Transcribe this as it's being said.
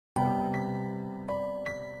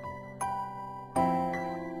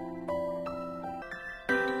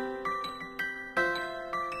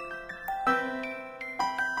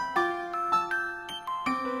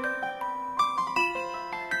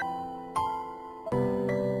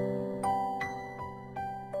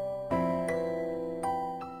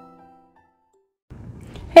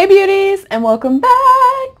Hey beauties, and welcome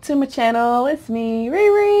back to my channel. It's me,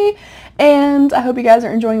 Riri, and I hope you guys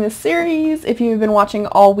are enjoying this series. If you've been watching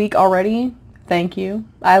all week already, thank you.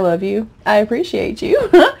 I love you. I appreciate you.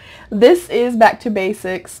 This is Back to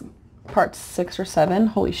Basics, part 6 or 7.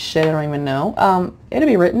 Holy shit, I don't even know. It'll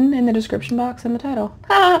be written in the description box in the title.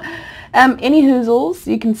 Any hoozles,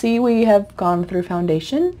 you can see we have gone through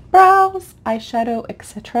foundation, brows, eyeshadow,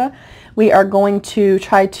 etc. We are going to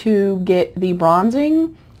try to get the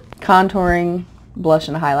bronzing, contouring, blush,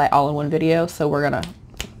 and highlight all in one video, so we're gonna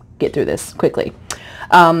get through this quickly.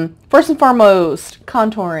 First and foremost,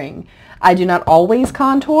 contouring. I do not always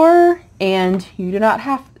contour, and you do not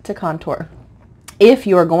have to contour. If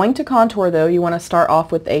you are going to contour though, you want to start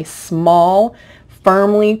off with a small,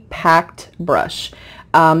 firmly packed brush.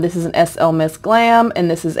 This is an SL Miss Glam, and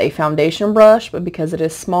this is a foundation brush, but because it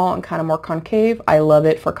is small and kind of more concave, I love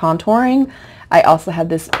it for contouring. I also have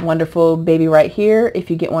this wonderful baby right here. If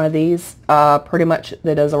you get one of these, pretty much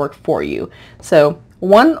that does the work for you. So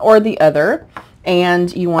one or the other,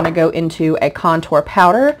 and you want to go into a contour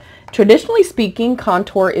powder. Traditionally speaking,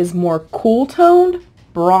 contour is more cool toned,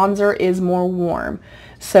 bronzer is more warm.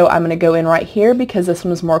 So I'm going to go in right here because this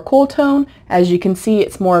one is more cool tone. As you can see,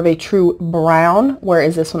 it's more of a true brown,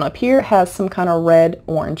 whereas this one up here has some kind of red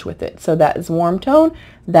orange with it. So that is warm tone,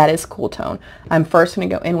 that is cool tone. I'm first going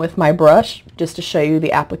to go in with my brush just to show you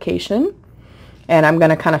the application. And I'm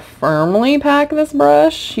going to kind of firmly pack this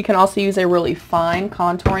brush. You can also use a really fine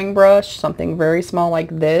contouring brush, something very small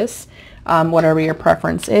like this, whatever your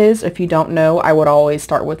preference is. If you don't know, I would always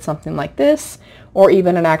start with something like this, or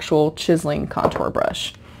even an actual chiseling contour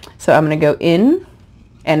brush. So I'm going to go in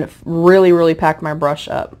and really pack my brush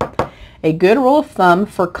up. A good rule of thumb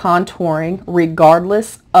for contouring,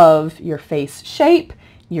 regardless of your face shape,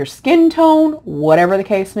 your skin tone, whatever the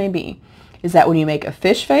case may be, is that when you make a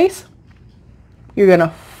fish face, you're going to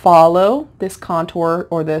follow this contour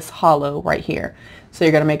or this hollow right here. So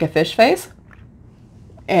you're going to make a fish face,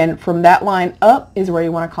 and from that line up is where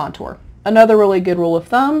you want to contour. Another really good rule of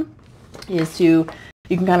thumb is you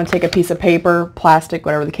can kind of take a piece of paper, plastic,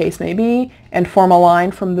 whatever the case may be, and form a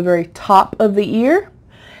line from the very top of the ear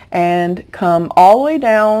and come all the way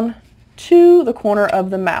down to the corner of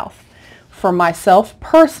the mouth. For myself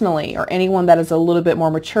personally, or anyone that is a little bit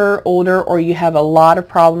more mature, older, or you have a lot of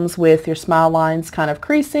problems with your smile lines kind of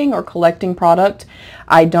creasing or collecting product,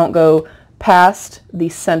 I don't go past the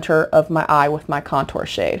center of my eye with my contour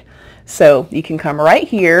shade. So you can come right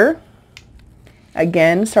here,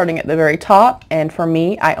 again starting at the very top, and for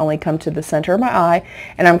me I only come to the center of my eye,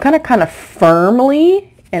 and I'm kind of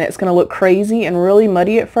firmly, and it's going to look crazy and really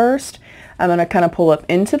muddy at first, I'm going to kind of pull up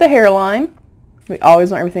into the hairline. We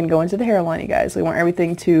always want everything to go into the hairline, you guys. We want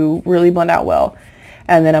everything to really blend out well.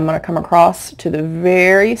 And then I'm going to come across to the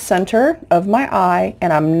very center of my eye,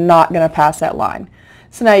 and I'm not going to pass that line.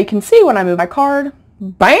 So now you can see when I move my card,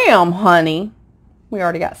 bam, honey, we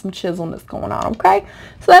already got some chiseling that's going on, okay?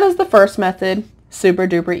 So that is the first method. Super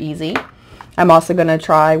duper easy. I'm also going to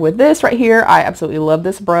try with this right here. I absolutely love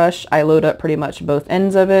this brush. I load up pretty much both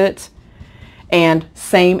ends of it. And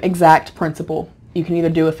same exact principle. You can either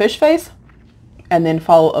do a fish face and then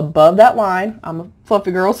follow above that line. I'm a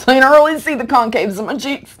fluffy girl, so you don't really see the concaves in my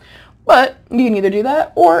cheeks. But you can either do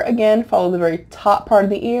that, or again, follow the very top part of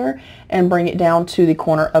the ear and bring it down to the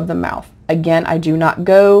corner of the mouth. Again, I do not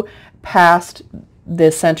go past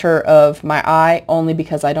the center of my eye, only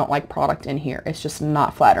because I don't like product in here. It's just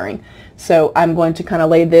not flattering. So I'm going to kind of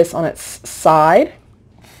lay this on its side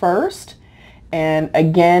first, and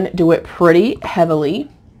again, do it pretty heavily.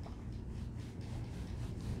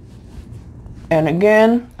 And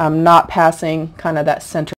again, I'm not passing kind of that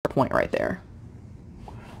center point right there.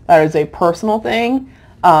 That is a personal thing.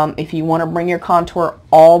 If you want to bring your contour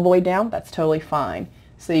all the way down, that's totally fine.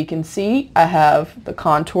 So you can see I have the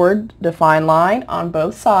contoured defined line on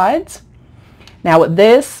both sides. Now with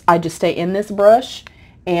this, I just stay in this brush,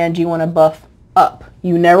 and you want to buff up.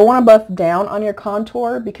 You never want to buff down on your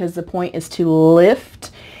contour, because the point is to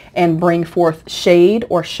lift and bring forth shade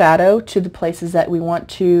or shadow to the places that we want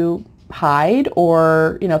to hide,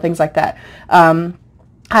 or things like that.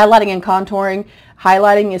 Highlighting and contouring.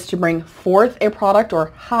 Highlighting is to bring forth a product or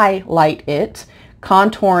highlight it.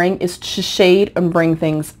 Contouring is to shade and bring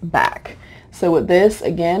things back. So with this,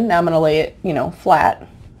 again, now I'm going to lay it, flat,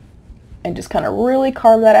 and just kind of really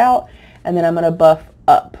carve that out. And then I'm going to buff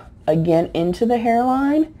up again into the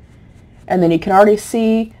hairline. And then you can already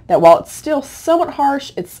see that while it's still somewhat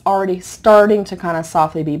harsh, it's already starting to kind of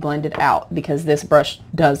softly be blended out, because this brush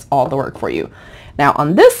does all the work for you. Now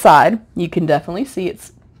on this side, you can definitely see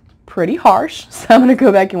it's pretty harsh. So I'm going to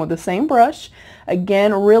go back in with the same brush.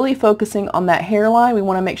 Again, really focusing on that hairline. We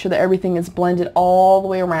want to make sure that everything is blended all the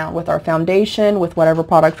way around with our foundation, with whatever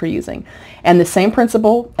product we're using. And the same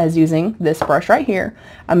principle as using this brush right here.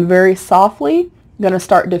 I'm very softly going to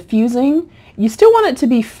start diffusing. You still want it to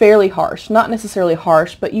be fairly harsh, not necessarily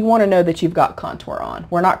harsh, but you want to know that you've got contour on.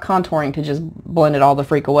 We're not contouring to just blend it all the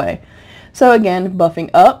freak away. So again, buffing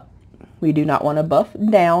up. We do not want to buff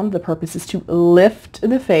down. The purpose is to lift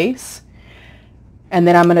the face. And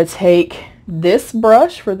then I'm going to take this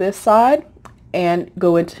brush for this side and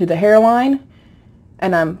go into the hairline,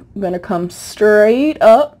 and I'm going to come straight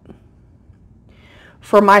up.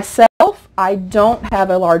 For myself, I don't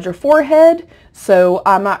have a larger forehead, so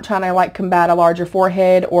I'm not trying to like combat a larger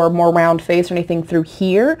forehead or more round face or anything through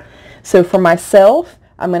here. So for myself,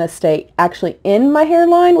 I'm going to stay actually in my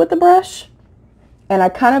hairline with the brush, and I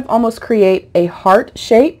kind of almost create a heart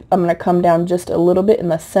shape. I'm going to come down just a little bit in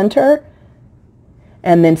the center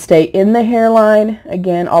and then stay in the hairline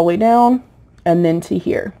again all the way down and then to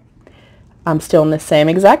here. I'm still in the same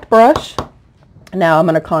exact brush. Now I'm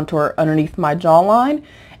going to contour underneath my jawline,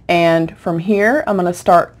 and from here I'm going to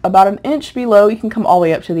start about an inch below. You can come all the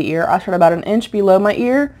way up to the ear. I start about an inch below my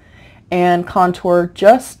ear and contour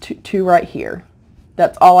just to right here.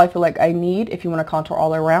 That's all I feel like I need. If you want to contour all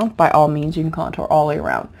the way around, by all means you can contour all the way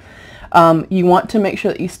around. You want to make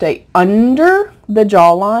sure that you stay under the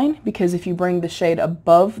jawline, because if you bring the shade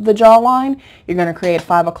above the jawline, you're going to create a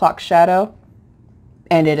 5 o'clock shadow,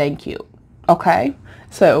 and it ain't cute. Okay,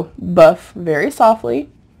 so buff very softly,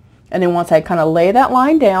 and then once I kind of lay that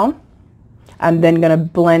line down, I'm then going to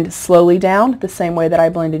blend slowly down the same way that I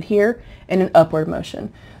blended here in an upward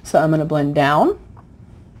motion. So I'm going to blend down.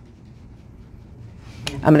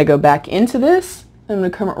 I'm going to go back into this. I'm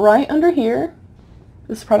going to come right under here.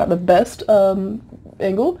 This is probably not the best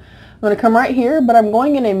angle. I'm going to come right here, but I'm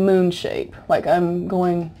going in a moon shape. Like I'm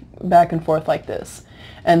going back and forth like this.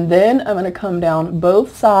 And then I'm going to come down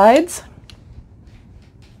both sides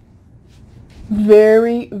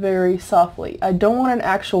very, very softly. I don't want an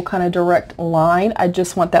actual kind of direct line. I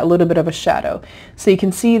just want that little bit of a shadow. So you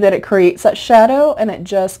can see that it creates that shadow, and it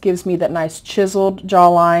just gives me that nice chiseled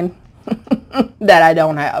jawline that I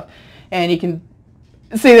don't have. And you can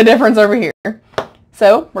see the difference over here.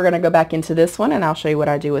 So we're going to go back into this one, and I'll show you what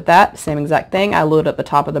I do with that. Same exact thing. I load up the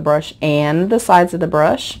top of the brush and the sides of the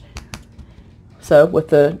brush. So with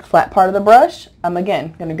the flat part of the brush, I'm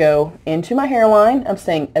again going to go into my hairline. I'm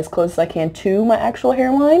staying as close as I can to my actual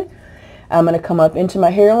hairline. I'm going to come up into my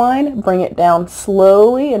hairline, bring it down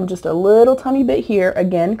slowly and just a little tiny bit here,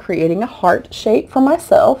 again creating a heart shape for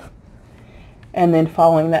myself. And then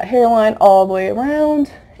following that hairline all the way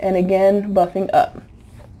around, and again buffing up.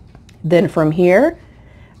 Then from here,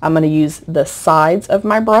 I'm going to use the sides of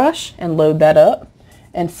my brush and load that up.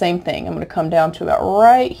 And same thing, I'm going to come down to about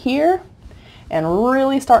right here and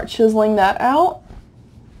really start chiseling that out,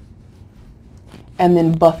 and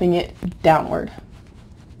then buffing it downward.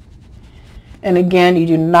 And again, you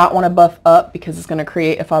do not want to buff up because it's going to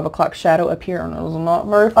create a 5 o'clock shadow up here, and it's not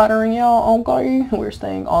very flattering, y'all. Okay, we're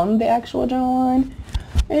staying on the actual jawline,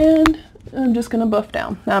 and I'm just going to buff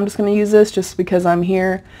down. Now I'm just going to use this just because I'm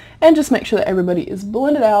here, and just make sure that everybody is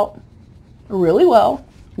blended out really well.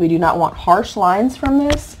 We do not want harsh lines from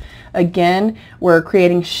this. Again, we're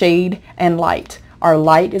creating shade and light. Our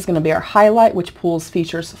light is going to be our highlight, which pulls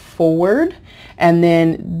features forward. And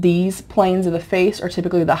then these planes of the face are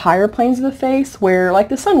typically the higher planes of the face where like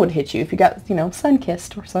the sun would hit you if you got, you know,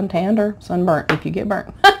 sun-kissed or sun-tanned or sunburnt if you get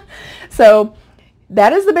burnt. So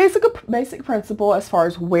that is the basic principle as far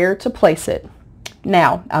as where to place it.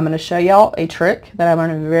 Now, I'm going to show y'all a trick that I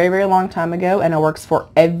learned a very, very long time ago, and it works for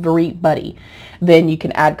everybody. Then you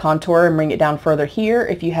can add contour and bring it down further here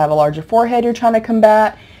if you have a larger forehead you're trying to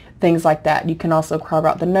combat, things like that. You can also carve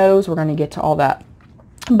out the nose. We're going to get to all that.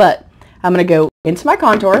 But I'm going to go into my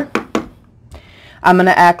contour. I'm going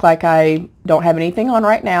to act like I don't have anything on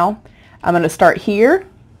right now. I'm going to start here.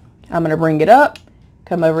 I'm going to bring it up,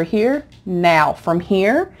 come over here. Now, from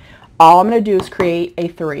here, all I'm going to do is create a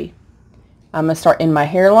 3. I'm going to start in my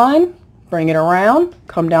hairline, bring it around,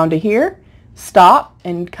 come down to here, stop,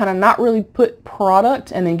 and kind of not really put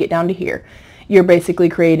product, and then get down to here. You're basically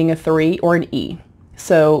creating a 3 or an E.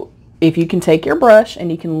 So if you can take your brush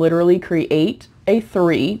and you can literally create a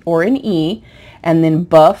 3 or an E, and then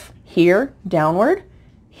buff here downward,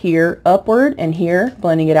 here upward, and here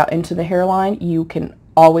blending it out into the hairline, you can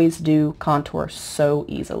always do contour so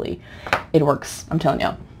easily. It works, I'm telling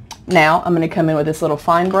you. Now I'm going to come in with this little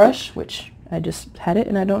fine brush, which I just had it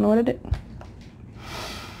and I don't know what it did.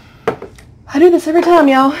 I do this every time,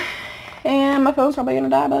 y'all. And my phone's probably going to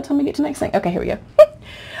die by the time we get to the next thing. Okay, here we go.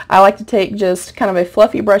 I like to take just kind of a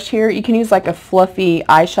fluffy brush here. You can use like a fluffy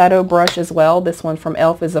eyeshadow brush as well. This one from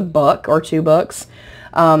e.l.f. is $1 or $2.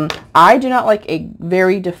 I do not like a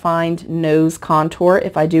very defined nose contour.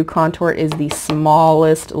 If I do contour, it is the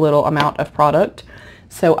smallest little amount of product.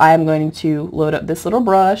 So I am going to load up this little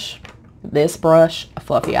brush, this brush, a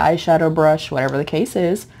fluffy eyeshadow brush, whatever the case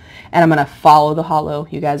is, and I'm going to follow the hollow.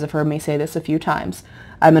 You guys have heard me say this a few times.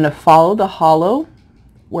 I'm going to follow the hollow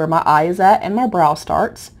where my eye is at and my brow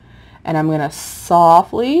starts, and I'm going to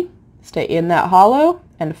softly stay in that hollow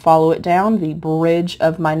and follow it down the bridge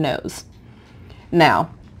of my nose.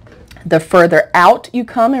 Now, the further out you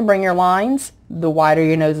come and bring your lines, the wider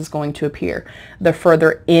your nose is going to appear. The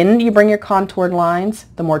further in you bring your contoured lines,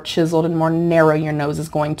 the more chiseled and more narrow your nose is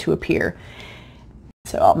going to appear.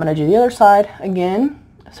 So I'm going to do the other side again,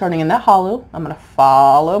 starting in that hollow. I'm going to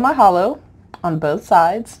follow my hollow on both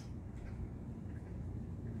sides.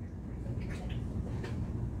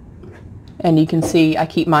 And you can see I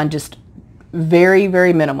keep mine just very,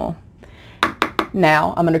 very minimal.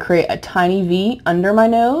 Now I'm going to create a tiny V under my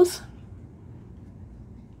nose.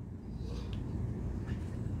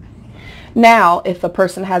 Now, if a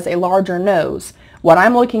person has a larger nose, what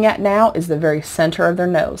I'm looking at now is the very center of their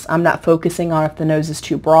nose. I'm not focusing on if the nose is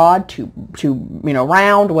too broad, too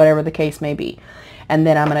round, whatever the case may be. And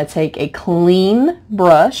then I'm going to take a clean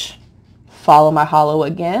brush, follow my hollow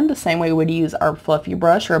again, the same way we would use our fluffy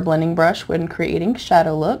brush or a blending brush when creating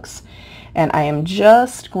shadow looks. And I am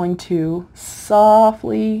just going to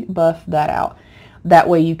softly buff that out. That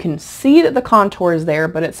way you can see that the contour is there,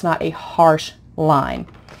 but it's not a harsh line.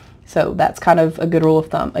 So that's kind of a good rule of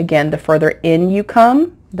thumb. Again, the further in you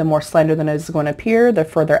come, the more slender the nose is going to appear. The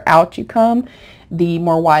further out you come, the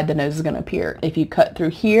more wide the nose is going to appear. If you cut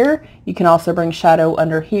through here, you can also bring shadow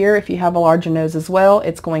under here. If you have a larger nose as well,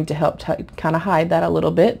 it's going to help kind of hide that a little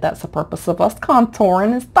bit. That's the purpose of us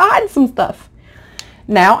contouring, is to hide some stuff.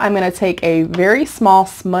 Now I'm going to take a very small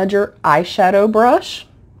smudger eyeshadow brush,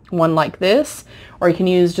 one like this, or you can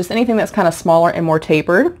use just anything that's kind of smaller and more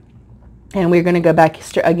tapered. And we're going to go back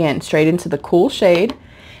again straight into the cool shade,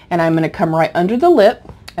 and I'm going to come right under the lip,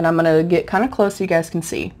 and I'm going to get kind of close so you guys can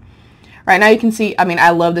see. Right now you can see, I mean,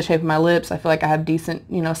 I love the shape of my lips. I feel like I have decent,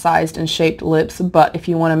 sized and shaped lips, but if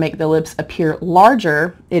you want to make the lips appear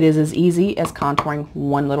larger, it is as easy as contouring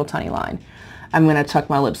one little tiny line. I'm going to tuck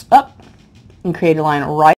my lips up and create a line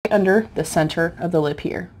right under the center of the lip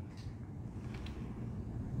here.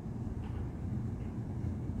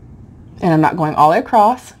 And I'm not going all the way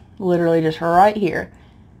across. Literally just right here.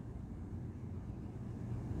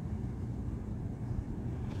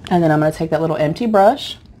 And then I'm going to take that little empty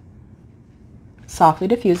brush, softly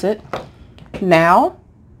diffuse it. Now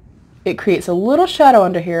it creates a little shadow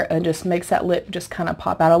under here and just makes that lip just kind of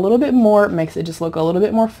pop out a little bit more. It makes it just look a little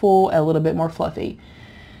bit more full, a little bit more fluffy.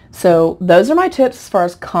 So those are my tips as far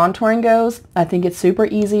as contouring goes. I think it's super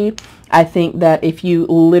easy. I think that if you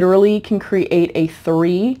literally can create a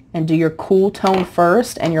 3 and do your cool tone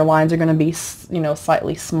first, and your lines are going to be,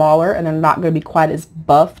 slightly smaller and they're not going to be quite as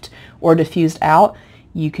buffed or diffused out,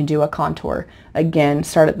 you can do a contour. Again,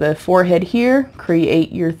 start at the forehead here,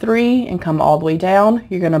 create your 3 and come all the way down.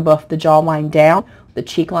 You're going to buff the jawline down, the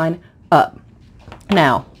cheek line up.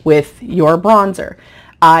 Now, with your bronzer,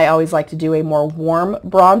 I always like to do a more warm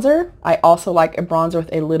bronzer. I also like a bronzer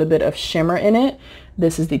with a little bit of shimmer in it.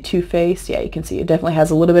 This is the Too Faced. Yeah, you can see it definitely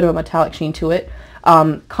has a little bit of a metallic sheen to it.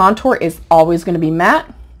 Contour is always going to be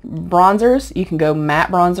matte. Bronzers, you can go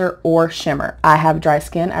matte bronzer or shimmer. I have dry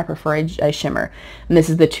skin. I prefer a shimmer. And this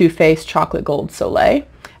is the Too Faced Chocolate Gold Soleil.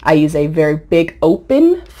 I use a very big,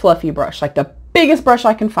 open, fluffy brush, like the biggest brush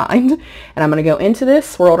I can find. And I'm going to go into this,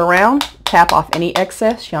 swirl it around, tap off any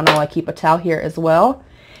excess. Y'all know I keep a towel here as well.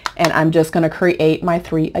 And I'm just going to create my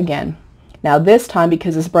 3 again. Now this time,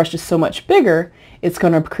 because this brush is so much bigger, it's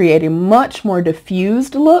going to create a much more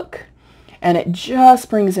diffused look, and it just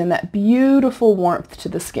brings in that beautiful warmth to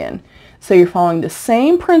the skin. So you're following the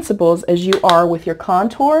same principles as you are with your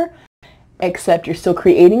contour, except you're still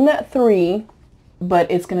creating that 3,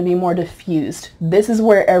 but it's going to be more diffused. This is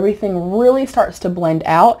where everything really starts to blend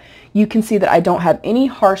out. You can see that I don't have any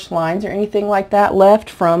harsh lines or anything like that left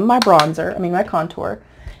from my bronzer, my contour.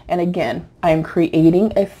 And again, I am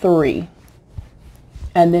creating a 3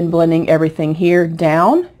 and then blending everything here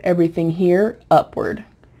down, everything here upward.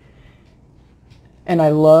 And I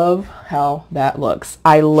love how that looks.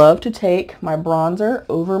 I love to take my bronzer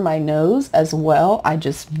over my nose as well. I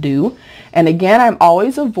just do. And again, I'm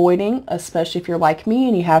always avoiding, especially if you're like me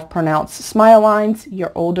and you have pronounced smile lines,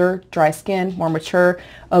 you're older, dry skin, more mature,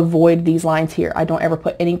 avoid these lines here. I don't ever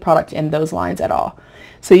put any product in those lines at all.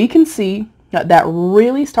 So you can see Now, that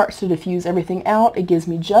really starts to diffuse everything out. It gives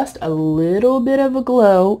me just a little bit of a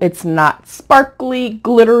glow. It's not sparkly,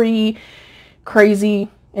 glittery, crazy,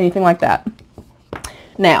 anything like that.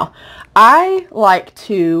 Now, I like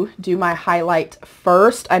to do my highlight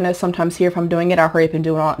first. I know sometimes here if I'm doing it, I'll hurry up and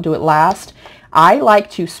do it last. I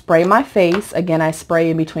like to spray my face. Again, I spray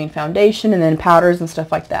in between foundation and then powders and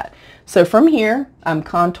stuff like that. So from here, I'm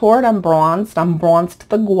contoured, I'm bronzed to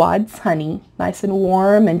the gods, honey. Nice and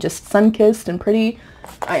warm and just sun-kissed and pretty.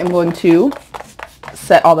 I am going to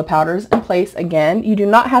set all the powders in place. Again, you do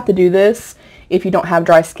not have to do this if you don't have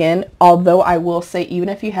dry skin, although I will say even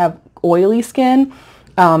if you have oily skin,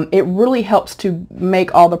 it really helps to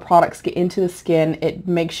make all the products get into the skin. It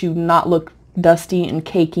makes you not look dusty and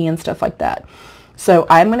cakey and stuff like that. So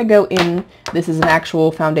I'm going to go in, this is an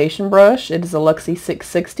actual foundation brush. It is a Luxie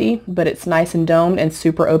 660, but it's nice and domed and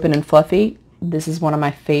super open and fluffy. This is one of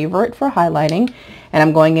my favorite for highlighting. And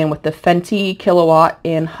I'm going in with the Fenty Kilowatt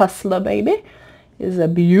in Hustler, baby. It is a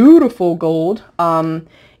beautiful gold.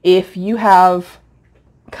 If you have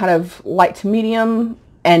kind of light to medium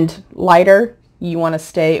and lighter, you want to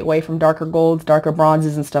stay away from darker golds, darker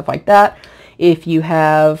bronzes and stuff like that. If you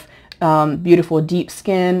have beautiful deep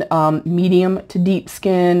skin, medium to deep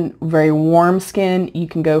skin, very warm skin, you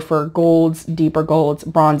can go for golds, deeper golds,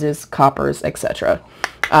 bronzes, coppers, etc.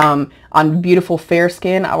 On beautiful fair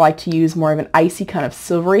skin, I like to use more of an icy kind of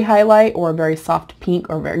silvery highlight or a very soft pink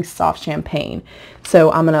or very soft champagne.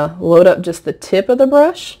 So I'm going to load up just the tip of the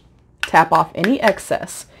brush, tap off any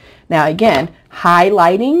excess. Now again,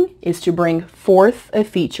 highlighting is to bring forth a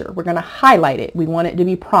feature. We're going to highlight it. We want it to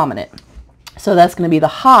be prominent. So that's going to be the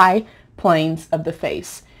high planes of the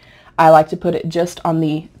face. I like to put it just on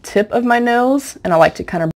the tip of my nose, and I like to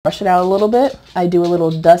kind of brush it out a little bit. I do a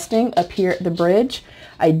little dusting up here at the bridge.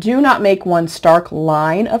 I do not make one stark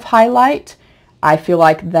line of highlight. I feel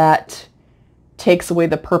like that takes away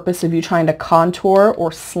the purpose of you trying to contour or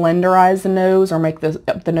slenderize the nose or make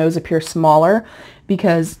the nose appear smaller,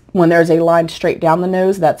 because when there's a line straight down the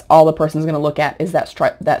nose, that's all the person's going to look at is that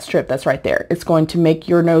strip that's right there. It's going to make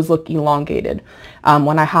your nose look elongated.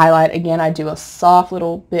 When I highlight, again, I do a soft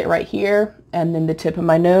little bit right here and then the tip of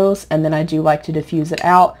my nose, and then I do like to diffuse it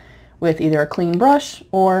out with either a clean brush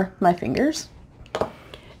or my fingers.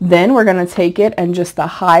 Then we're going to take it and just the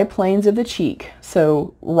high planes of the cheek.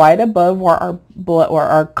 So right above where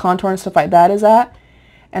our contour and stuff like that is at.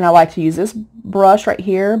 And I like to use this brush right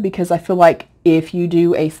here because I feel like if you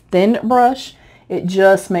do a thin brush, it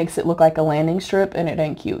just makes it look like a landing strip and it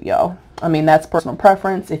ain't cute, y'all. I mean, that's personal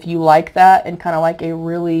preference. If you like that and kind of like a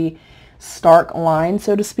really stark line,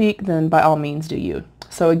 so to speak, then by all means do you.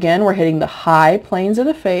 So again, we're hitting the high planes of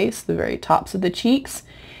the face, the very tops of the cheeks.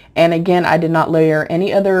 And again, I did not layer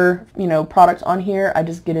any other, product on here. I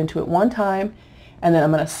just get into it one time, and then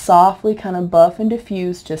I'm going to softly kind of buff and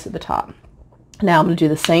diffuse just at the top. Now I'm going to do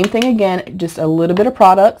the same thing again, just a little bit of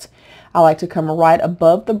product. I like to come right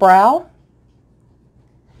above the brow,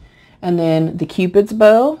 and then the Cupid's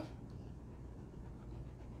bow,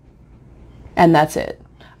 and that's it.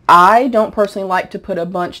 I don't personally like to put a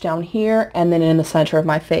bunch down here and then in the center of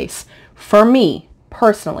my face. For me,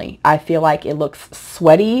 personally, I feel like it looks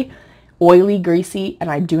sweaty, oily, greasy,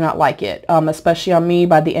 and I do not like it. Especially on me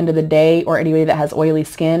by the end of the day, or anybody that has oily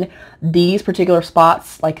skin. These particular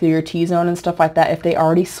spots, like your T-zone and stuff like that, if they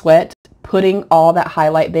already sweat, putting all that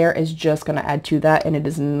highlight there is just going to add to that, and it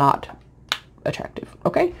is not attractive.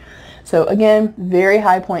 Okay? So again, very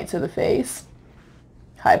high points of the face,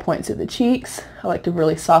 high points of the cheeks. I like to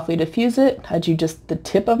really softly diffuse it. I do just the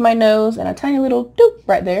tip of my nose and a tiny little doop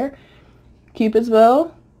right there. Cupid's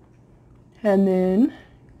bow, and then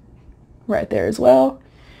right there as well,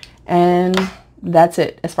 and that's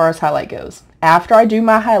it as far as highlight goes. After I do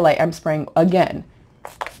my highlight, I'm spraying again.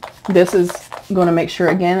 This is going to make sure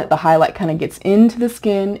again that the highlight kind of gets into the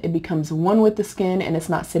skin, it becomes one with the skin, and it's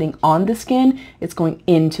not sitting on the skin, it's going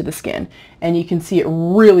into the skin, and you can see it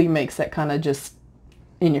really makes that kind of just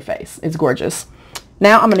in your face. It's gorgeous.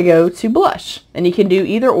 Now I'm going to go to blush, and you can do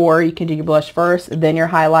either or. You can do your blush first, then your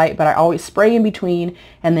highlight, but I always spray in between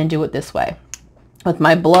and then do it this way. With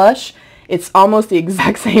my blush, it's almost the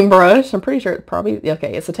exact same brush. I'm pretty sure it's probably,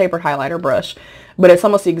 okay, it's a tapered highlighter brush, but it's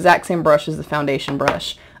almost the exact same brush as the foundation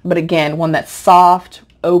brush. But again, one that's soft,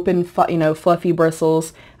 open, fluffy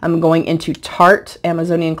bristles. I'm going into Tarte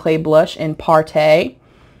Amazonian Clay Blush in Parté.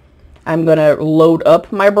 I'm going to load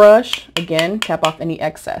up my brush. Again, tap off any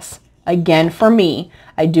excess. Again, for me,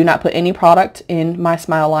 I do not put any product in my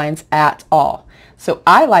smile lines at all. So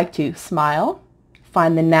I like to smile,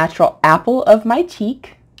 find the natural apple of my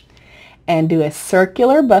cheek, and do a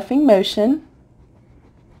circular buffing motion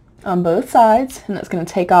on both sides, and that's going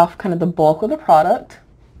to take off kind of the bulk of the product.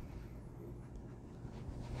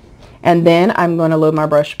 And then I'm going to load my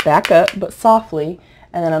brush back up, but softly,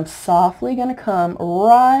 and then I'm softly going to come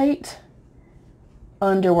right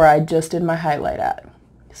under where I just did my highlight at.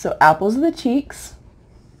 So apples of the cheeks,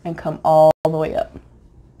 and come all the way up.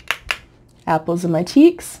 Apples of my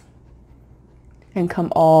cheeks, and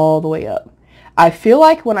come all the way up. I feel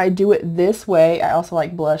like when I do it this way, I also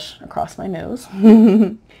like blush across my nose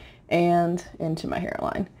and into my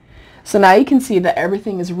hairline. So now you can see that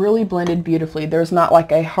everything is really blended beautifully. There's not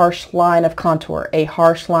like a harsh line of contour, a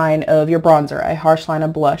harsh line of your bronzer, a harsh line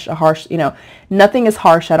of blush, a harsh, you know, nothing is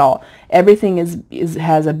harsh at all. Everything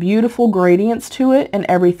has a beautiful gradients to it, and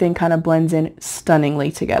everything kind of blends in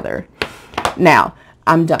stunningly together. Now,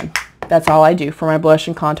 I'm done. That's all I do for my blush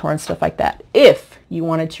and contour and stuff like that. If you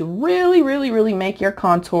wanted to really, really, really make your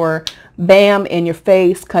contour bam in your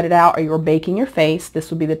face, cut it out, or you're baking your face, this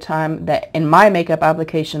would be the time that in my makeup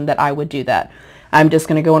application that I would do that. I'm just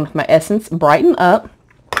going to go in with my Essence Brighten Up.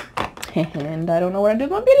 And I don't know what I did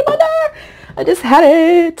with my beauty blender. I just had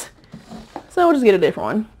it. So we'll just get a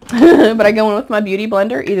different one. But I go in with my beauty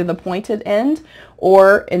blender, either the pointed end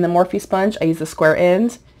or in the Morphe sponge, I use the square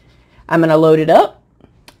end. I'm going to load it up.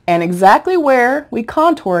 And exactly where we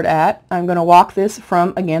contoured at, I'm going to walk this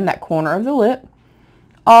from, again, that corner of the lip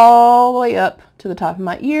all the way up to the top of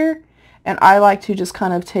my ear. And I like to just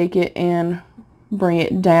kind of take it and bring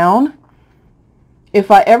it down. If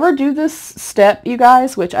I ever do this step, you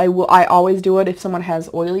guys, which I always do it if someone has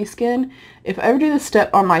oily skin. If I ever do this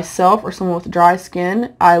step on myself or someone with dry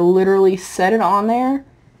skin, I literally set it on there.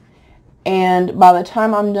 And by the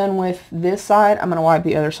time I'm done with this side, I'm going to wipe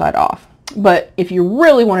the other side off. But if you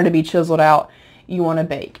really want it to be chiseled out, you want to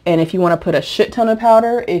bake. And if you want to put a shit ton of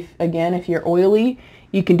powder, if you're oily,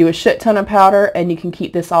 you can do a shit ton of powder and you can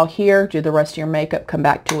keep this all here, do the rest of your makeup, come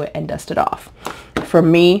back to it and dust it off. For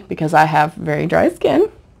me, because I have very dry skin,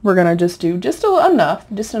 we're going to just do just enough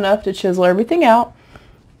to chisel everything out.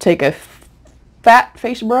 Take a fat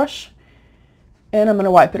face brush and I'm going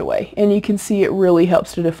to wipe it away. And you can see it really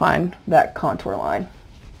helps to define that contour line.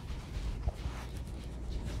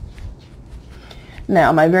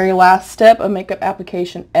 Now, my very last step of makeup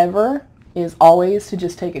application ever is always to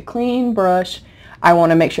just take a clean brush. I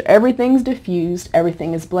want to make sure everything's diffused,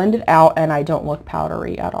 everything is blended out, and I don't look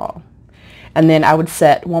powdery at all. And then I would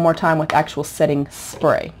set one more time with actual setting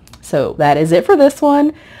spray. So that is it for this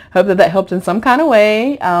one. Hope that helped in some kind of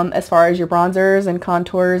way as far as your bronzers and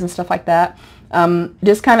contours and stuff like that.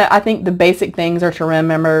 Just kind of, I think the basic things are to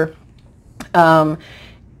remember.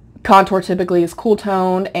 Contour typically is cool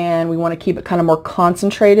tone, and we want to keep it kind of more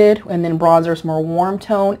concentrated, and then bronzer is more warm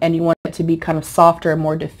tone, and you want it to be kind of softer and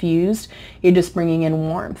more diffused. You're just bringing in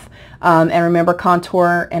warmth. And remember,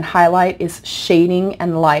 contour and highlight is shading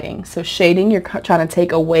and lighting. So shading, you're trying to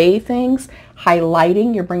take away things.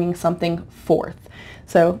 Highlighting, you're bringing something forth.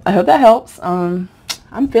 So I hope that helps. I'm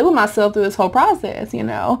feeling myself through this whole process, you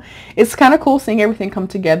know. It's kind of cool seeing everything come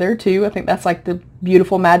together too. I think that's like the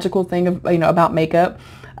beautiful, magical thing of, you know, about makeup.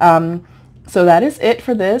 So that is it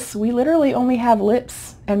for this. We literally only have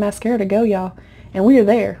lips and mascara to go, y'all. And we are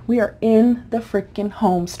there. We are in the freaking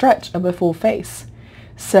home stretch of a full face.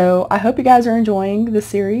 So I hope you guys are enjoying this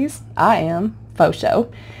series. I am, faux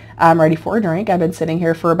show. I'm ready for a drink. I've been sitting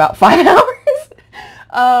here for about 5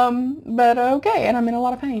 hours. But okay, and I'm in a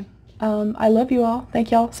lot of pain. I love you all. Thank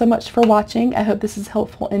y'all so much for watching. I hope this is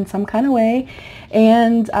helpful in some kind of way.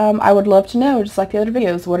 And I would love to know, just like the other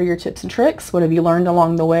videos, what are your tips and tricks? What have you learned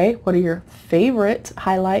along the way? What are your favorite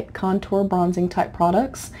highlight, contour, bronzing type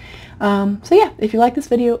products? So yeah, if you like this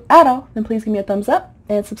video at all, then please give me a thumbs up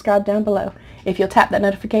and subscribe down below. If you'll tap that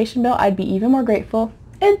notification bell, I'd be even more grateful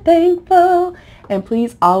and thankful. And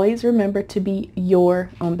please always remember to be your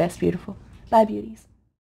own best beautiful. Bye, beauties.